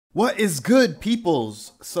What is good,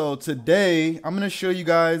 peoples? So today I'm going to show you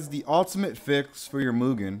guys the ultimate fix for your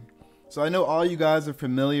Mugen. So I know all you guys are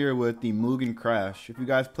familiar with the Mugen crash. If you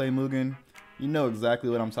guys play Mugen, you know exactly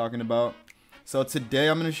what I'm talking about. So today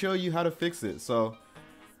I'm going to show you how to fix it. So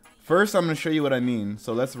first I'm going to show you what I mean.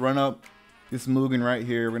 So let's run up this Mugen right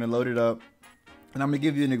here. We're going to load it up. And I'm going to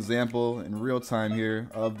give you an example in real time here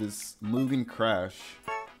of this Mugen crash.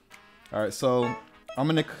 Alright, so I'm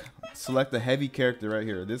going to select the heavy character right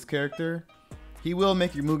here. This character, he will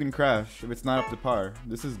make your Mugen crash if it's not up to par.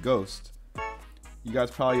 This is Ghost. You guys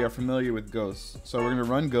probably are familiar with Ghost. So we're going to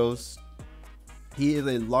run Ghost. He is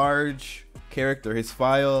a large character. His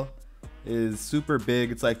file is super big.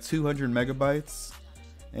 It's like 200 megabytes.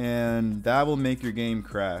 And that will make your game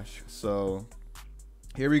crash. So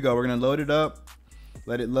here we go. We're going to load it up.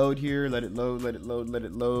 Let it load here. Let it load, let it load, let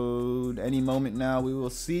it load. Any moment now we will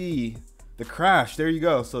see the crash. There you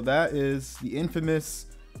go. So that is the infamous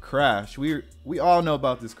crash. We all know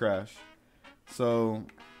about this crash. So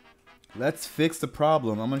let's fix the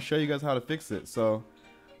problem. I'm going to show you guys how to fix it. So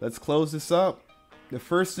let's close this up. The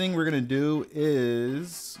first thing we're going to do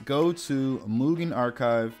is go to Mugen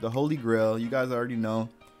Archive, the Holy Grail. You guys already know.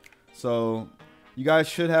 So you guys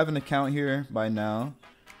should have an account here by now,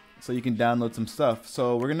 so you can download some stuff.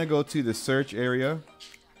 So we're going to go to the search area.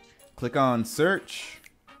 Click on search.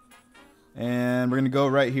 And we're going to go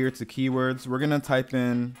right here to keywords. We're going to type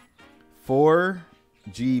in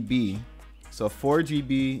 4GB. So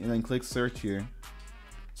 4GB and then click search here.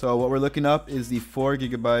 So what we're looking up is the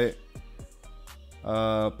 4GB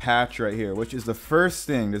patch right here, which is the first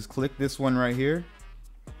thing. Just click this one right here.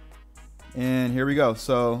 And here we go.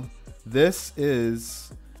 So this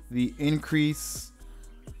is the increase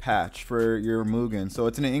patch for your Mugen. So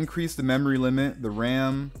it's going to increase the memory limit, the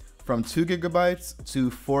RAM, from 2 gigabytes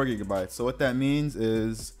to 4 gigabytes. So what that means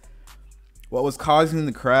is what was causing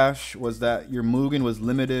the crash was that your Mugen was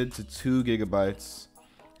limited to 2 gigabytes.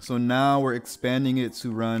 So now we're expanding it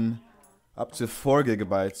to run up to 4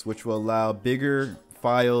 gigabytes, which will allow bigger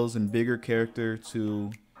files and bigger character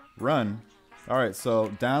to run. Alright, so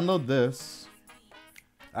download this.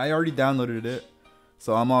 I already downloaded it,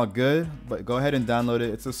 so I'm all good, but go ahead and download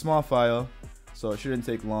it. It's a small file, so it shouldn't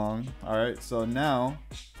take long. Alright, so now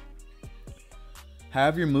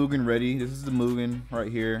have your Mugen ready. This is the Mugen right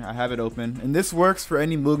here. I have it open. And this works for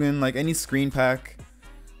any Mugen, like any screen pack.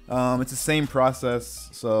 It's the same process.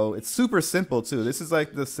 So it's super simple too. This is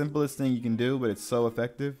like the simplest thing you can do, but it's so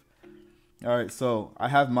effective. Alright, so I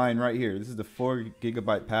have mine right here. This is the 4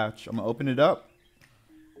 gigabyte patch. I'm going to open it up.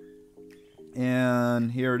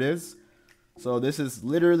 And here it is. So this is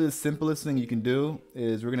literally the simplest thing you can do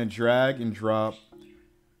is we're going to drag and drop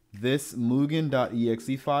this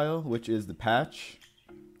Mugen.exe file, which is the patch,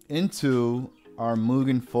 into our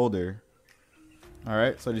Mugen folder.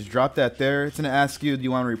 Alright, so just drop that there. It's going to ask you, do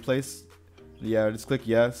you want to replace? Yeah, just click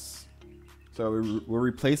yes. So we're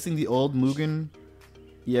replacing the old Mugen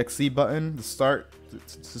exe button to start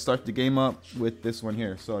the game up with this one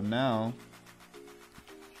here. So now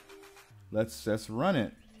let's just run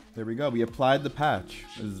it. There we go. We applied the patch.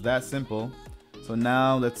 It's that simple. So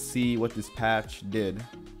now let's see what this patch did.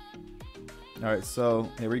 Alright, so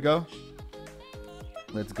here we go.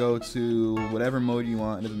 Let's go to whatever mode you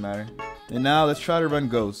want, it doesn't matter. And now let's try to run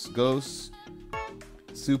Ghost. Ghost,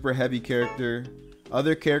 super heavy character.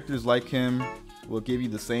 Other characters like him will give you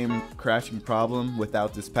the same crashing problem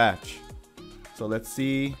without this patch. So let's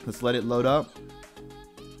see, let's let it load up.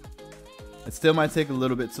 It still might take a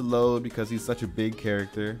little bit to load because he's such a big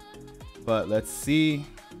character. But let's see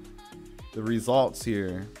the results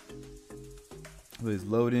here. It is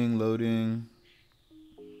loading.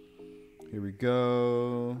 Here we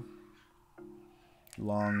go.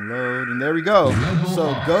 Long load, and there we go.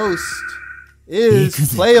 So Ghost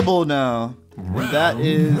is playable now. And that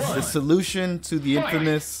is the solution to the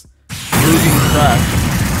infamous Mugen crash.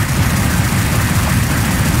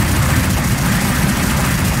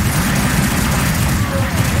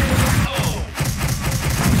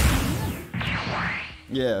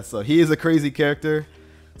 Yeah, so he is a crazy character.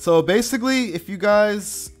 So basically, if you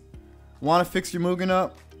guys want to fix your Mugen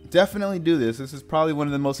up, definitely do this. This is probably one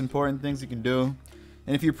of the most important things you can do.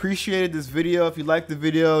 And if you appreciated this video, if you liked the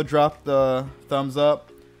video, drop the thumbs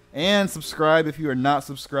up and subscribe if you are not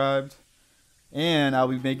subscribed. And I'll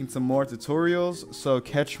be making some more tutorials, so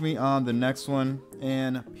catch me on the next one,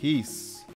 and peace.